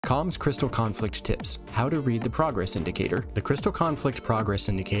Comms Crystal Conflict Tips: How to read the progress indicator. The Crystal Conflict progress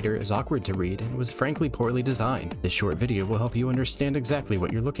indicator is awkward to read and was frankly poorly designed. This short video will help you understand exactly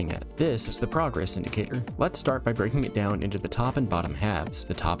what you're looking at. This is the progress indicator. Let's start by breaking it down into the top and bottom halves.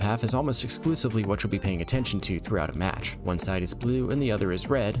 The top half is almost exclusively what you'll be paying attention to throughout a match. One side is blue and the other is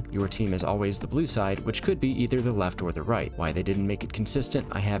red. Your team is always the blue side, which could be either the left or the right. Why they didn't make it consistent,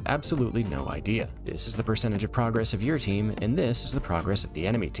 I have absolutely no idea. This is the percentage of progress of your team, and this is the progress of the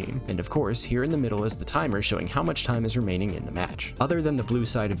enemy team. And of course, here in the middle is the timer showing how much time is remaining in the match. Other than the blue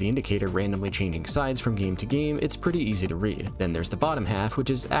side of the indicator randomly changing sides from game to game, it's pretty easy to read. Then there's the bottom half, which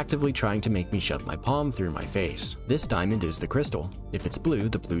is actively trying to make me shove my palm through my face. This diamond is the crystal. If it's blue,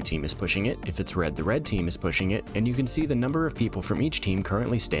 the blue team is pushing it. If it's red, the red team is pushing it, and you can see the number of people from each team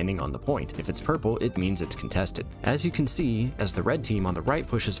currently standing on the point. If it's purple, it means it's contested. As you can see, as the red team on the right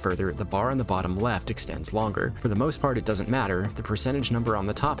pushes further, the bar on the bottom left extends longer. For the most part, it doesn't matter. The percentage number on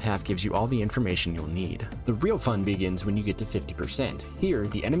the top half gives you all the information you'll need. The real fun begins when you get to 50%. Here,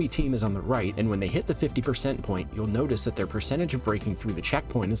 the enemy team is on the right, and when they hit the 50% point, you'll notice that their percentage of breaking through the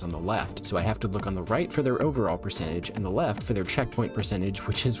checkpoint is on the left, so I have to look on the right for their overall percentage and the left for their checkpoint percentage,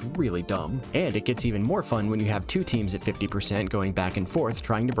 which is really dumb. And it gets even more fun when you have two teams at 50% going back and forth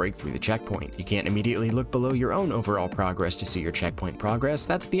trying to break through the checkpoint. You can't immediately look below your own overall progress to see your checkpoint progress.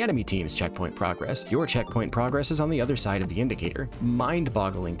 That's the enemy team's checkpoint progress. Your checkpoint progress is on the other side of the indicator.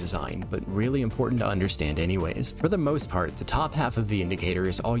 Mind-boggling design, but really important to understand anyways. For the most part, the top half of the indicator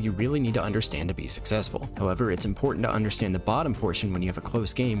is all you really need to understand to be successful. However, it's important to understand the bottom portion when you have a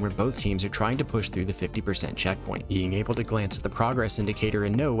close game where both teams are trying to push through the 50% checkpoint. Being able to glance at the progress indicator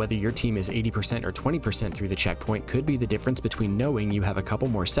and know whether your team is 80% or 20% through the checkpoint could be the difference between knowing you have a couple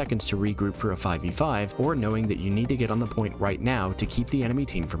more seconds to regroup for a 5v5 or knowing that you need to get on the point right now to keep the enemy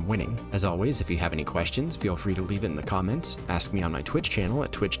team from winning. As always, if you have any questions, feel free to leave it in the comments, ask me on my Twitch channel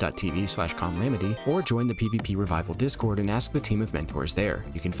at twitch.tv/comlamity, or join the PvP Revival Discord and ask the team of mentors there.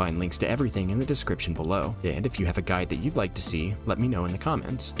 You can find links to everything in the description below. And if you have a guide that you'd like to see, let me know in the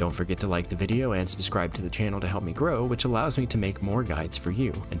comments. Don't forget to like the video and subscribe to the channel to help me grow, which allows me to make more guides for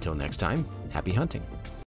you. Until next time, happy hunting!